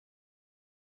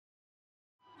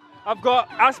I've got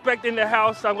Aspect in the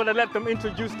house. I'm going to let them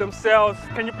introduce themselves.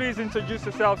 Can you please introduce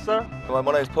yourself, sir? My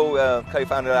name is Paul,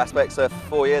 co-founder of Aspects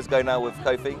 4 years ago now with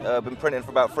Koffi. I've been printing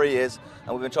for about 3 years,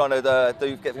 and we've been trying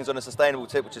to get things on a sustainable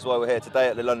tip, which is why we're here today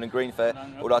at the London Green Fair.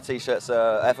 All our t-shirts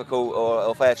are ethical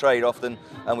or fair trade often,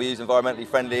 and we use environmentally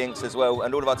friendly inks as well.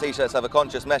 And all of our t-shirts have a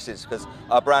conscious message, because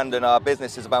our brand and our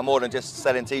business is about more than just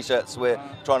selling t-shirts. We're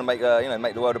trying to make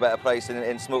make the world a better place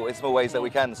in small ways that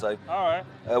we can. So, all right.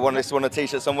 One of the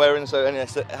t-shirts I'm wearing. So, and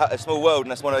it's a small world,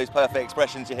 and that's one of those perfect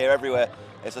expressions you hear everywhere.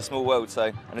 It's a small world, so,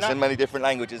 and it's in many different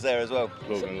languages there as well.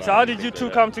 So how did you two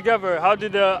come together? How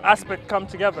did Aspect come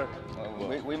together?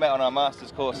 We met on our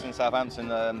master's course in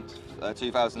Southampton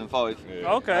 2005.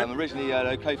 Yeah. Okay. Originally,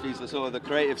 Koffi's the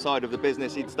creative side of the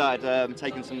business. He'd started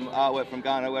taking some artwork from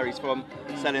Ghana, where he's from,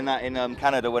 selling that in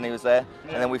Canada when he was there.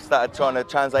 And then we started trying to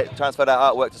transfer that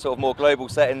artwork to sort of more global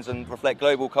settings and reflect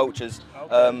global cultures.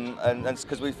 Okay. And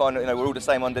because we find that we're all the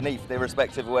same underneath,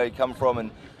 irrespective of where you come from.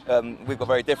 And we've got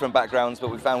very different backgrounds,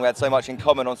 but we found we had so much in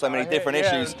common on so many different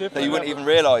issues that you wouldn't even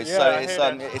realise. Yeah, so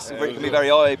it can be very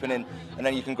eye-opening, and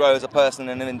then you can grow as a person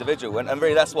and an individual. And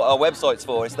really, that's what our website's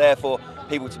for. It's there for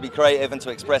people to be creative and to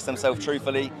express themselves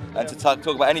truthfully and to talk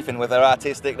about anything, whether they're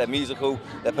artistic, they're musical,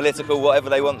 they're political, whatever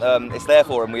they want. It's there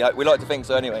for them. We like to think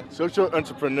so anyway. Social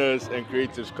Entrepreneurs and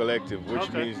Creatives Collective, which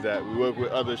means that we work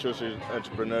with other social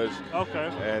entrepreneurs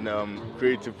and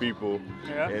creative people,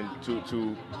 and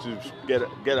to get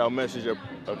our message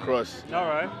across. All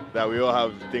right. That we all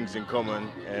have things in common,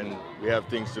 and we have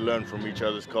things to learn from each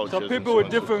other's cultures. So people with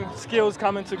different skills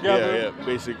coming together.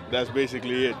 Yeah. That's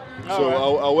basically it.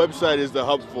 Our website is the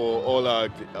hub for all our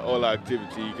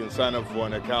activity. You can sign up for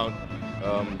an account,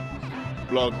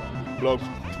 blog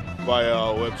via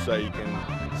our website. You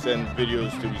can send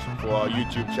videos for our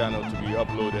YouTube channel to be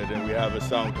uploaded, and we have a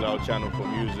SoundCloud channel for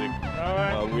music. All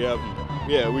right. We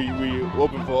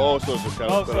open for all sorts of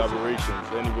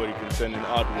collaborations. Anybody can send in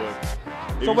artwork.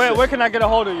 So where can I get a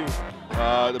hold of you?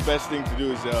 The best thing to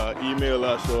do is email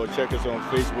us or check us on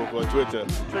Facebook or Twitter.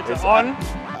 It's on?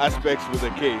 Aspecks with a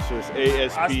K, so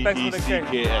it's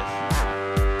ASPECKS.